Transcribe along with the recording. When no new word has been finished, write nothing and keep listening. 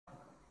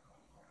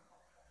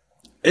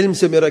علم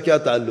سے میرا کیا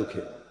تعلق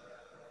ہے؟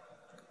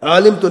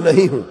 عالم تو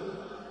نہیں ہوں،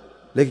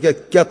 لیکن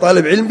کیا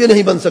طالب علم بھی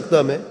نہیں بن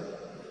سکتا میں؟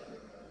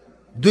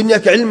 دنیا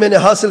کا علم میں نے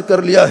حاصل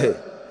کر لیا ہے،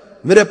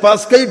 میرے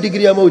پاس کئی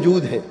ڈگریاں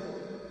موجود ہیں،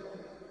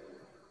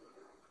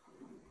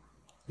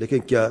 لیکن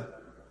کیا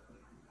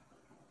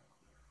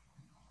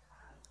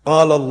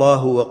قال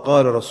اللہ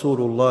وقال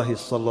رسول اللہ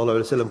صلی اللہ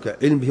علیہ وسلم کا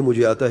علم بھی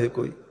مجھے آتا ہے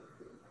کوئی؟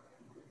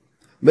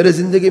 میرے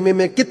زندگی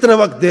میں کتنا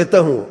وقت دیتا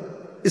ہوں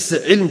اس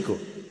علم کو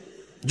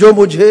جو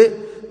مجھے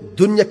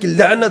دنیا کی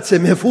لعنت سے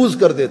محفوظ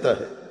کر دیتا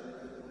ہے؟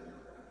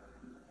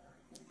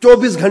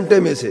 24 گھنٹے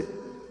میں سے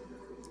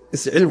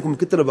اس علم کو میں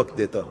کتنا وقت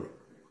دیتا ہوں؟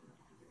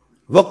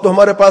 وقت تو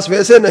ہمارے پاس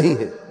ویسے نہیں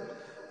ہے،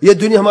 یہ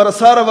دنیا ہمارا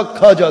سارا وقت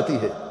کھا جاتی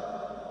ہے،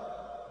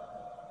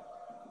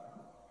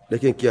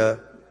 لیکن کیا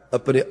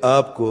اپنے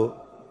آپ کو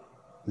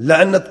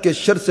لعنت کے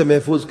شر سے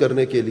محفوظ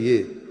کرنے کے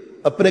لیے،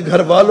 اپنے گھر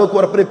والوں کو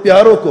اور اپنے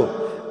پیاروں کو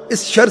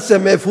اس شر سے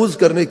محفوظ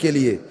کرنے کے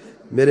لیے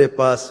میرے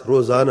پاس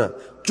روزانہ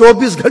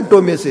 24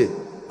 گھنٹوں میں سے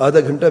آدھا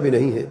گھنٹہ بھی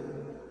نہیں ہے؟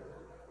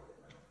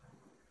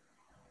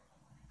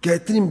 کیا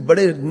اتنی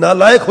بڑے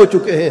نالائق ہو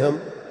چکے ہیں ہم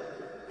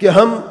کہ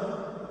ہم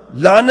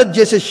لعنت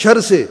جیسے شر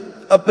سے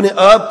اپنے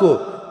آپ کو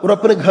اور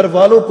اپنے گھر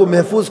والوں کو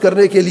محفوظ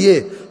کرنے کے لیے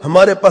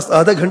ہمارے پاس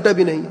آدھا گھنٹہ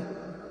بھی نہیں ہے؟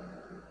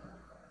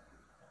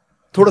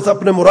 تھوڑا سا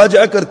اپنے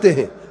مراجعہ کرتے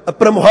ہیں،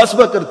 اپنا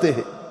محاسبہ کرتے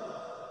ہیں،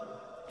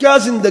 کیا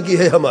زندگی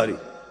ہے ہماری؟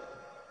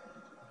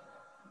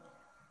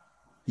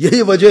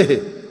 یہی وجہ ہے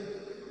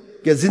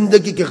کہ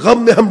زندگی کے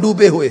غم میں ہم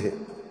ڈوبے ہوئے ہیں،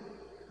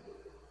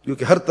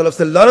 کیونکہ ہر طرف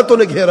سے لعنتوں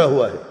نے گھیرا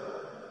ہوا ہے،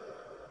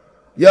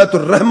 یا تو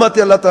رحمت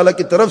اللہ تعالیٰ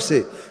کی طرف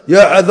سے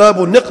یا عذاب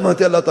و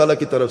نقمت اللہ تعالیٰ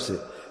کی طرف سے۔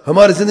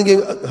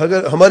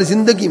 ہماری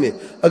زندگی میں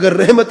اگر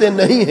رحمتیں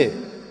نہیں ہیں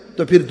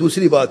تو پھر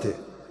دوسری بات ہے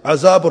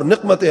عذاب اور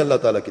نقمتیں اللہ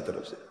تعالیٰ کی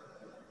طرف سے۔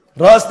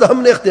 راستہ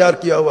ہم نے اختیار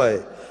کیا ہوا ہے،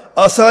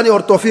 آسانی اور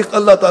توفیق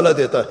اللہ تعالیٰ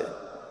دیتا ہے،